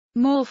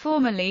More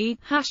formally,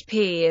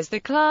 P is the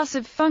class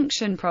of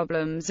function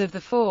problems of the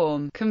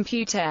form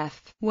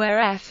compute_f, where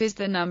f is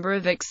the number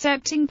of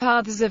accepting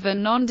paths of a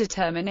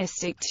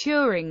nondeterministic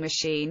Turing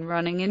machine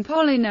running in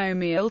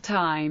polynomial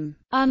time.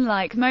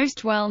 Unlike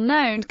most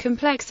well-known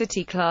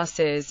complexity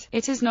classes,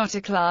 it is not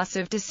a class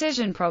of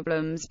decision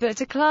problems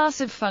but a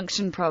class of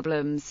function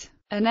problems.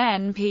 An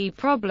NP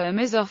problem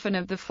is often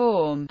of the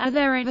form, are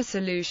there any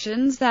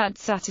solutions that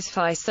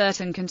satisfy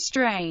certain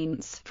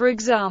constraints? For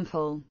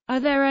example,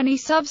 are there any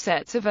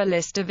subsets of a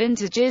list of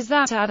integers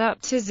that add up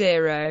to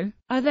 0?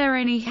 Are there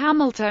any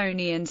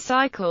Hamiltonian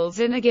cycles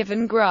in a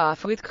given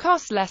graph with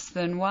cost less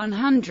than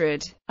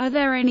 100? Are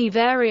there any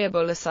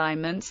variable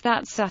assignments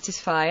that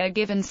satisfy a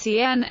given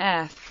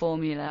CNF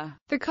formula?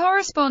 The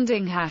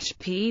corresponding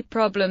P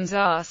problems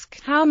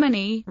ask, how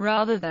many,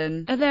 rather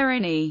than, are there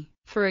any?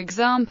 For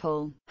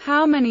example,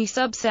 how many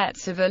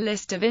subsets of a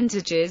list of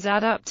integers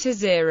add up to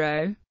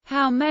 0?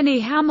 How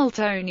many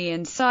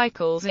Hamiltonian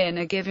cycles in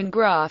a given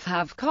graph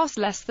have cost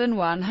less than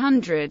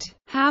 100?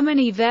 How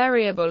many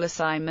variable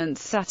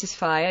assignments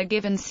satisfy a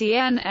given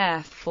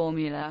CNF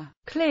formula?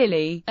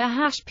 Clearly,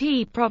 a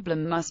P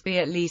problem must be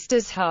at least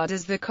as hard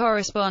as the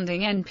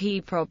corresponding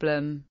NP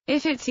problem.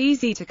 If it's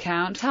easy to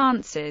count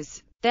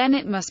answers, then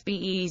it must be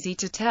easy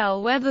to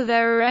tell whether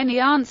there are any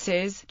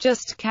answers.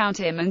 Just count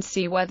them and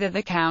see whether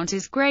the count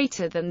is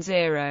greater than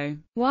 0.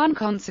 One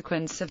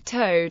consequence of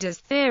Toada's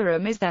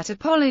theorem is that a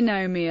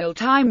polynomial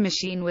time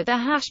machine with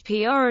a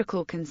P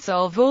oracle can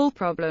solve all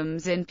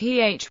problems in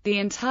the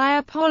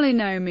entire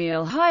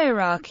polynomial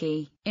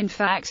hierarchy. In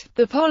fact,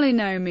 the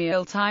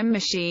polynomial time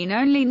machine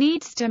only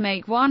needs to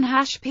make one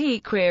P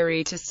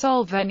query to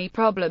solve any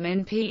problem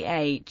in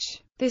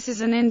This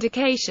is an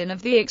indication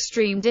of the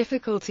extreme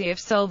difficulty of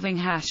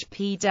solving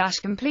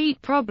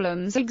P-complete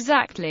problems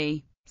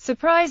exactly.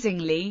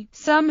 Surprisingly,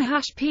 some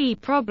P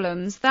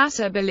problems that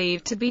are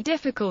believed to be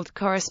difficult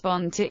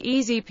correspond to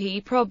easy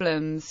P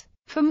problems.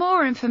 For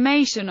more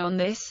information on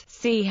this,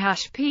 see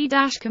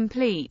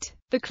P-complete.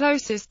 The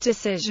closest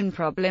decision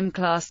problem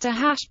class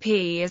to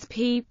P is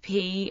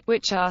PP,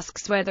 which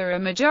asks whether a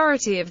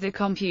majority of the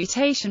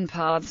computation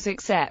paths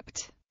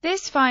accept.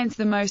 This finds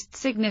the most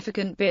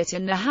significant bit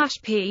in the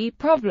P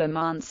problem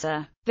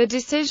answer. The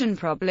decision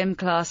problem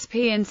class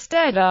P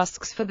instead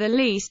asks for the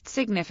least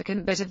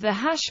significant bit of the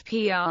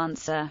P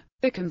answer.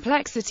 The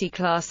complexity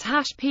class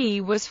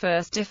P was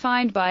first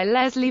defined by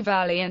Leslie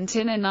Valiant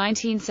in a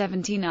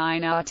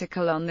 1979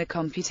 article on the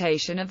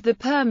computation of the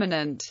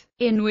permanent,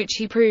 in which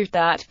he proved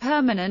that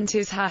permanent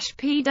is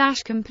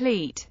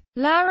P-complete.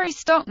 Larry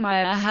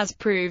Stockmyer has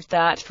proved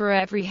that for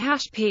every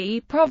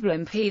P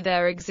problem P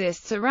there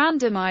exists a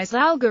randomized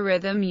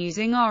algorithm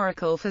using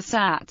Oracle for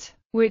SAT,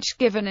 which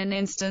given an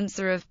instance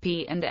of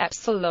P and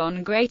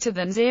epsilon greater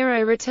than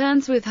 0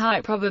 returns with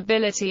high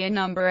probability a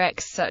number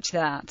x such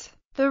that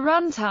the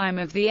runtime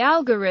of the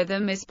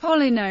algorithm is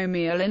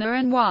polynomial in a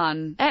and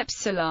 1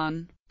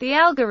 epsilon. The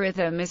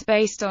algorithm is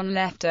based on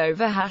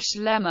leftover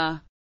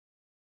lemma.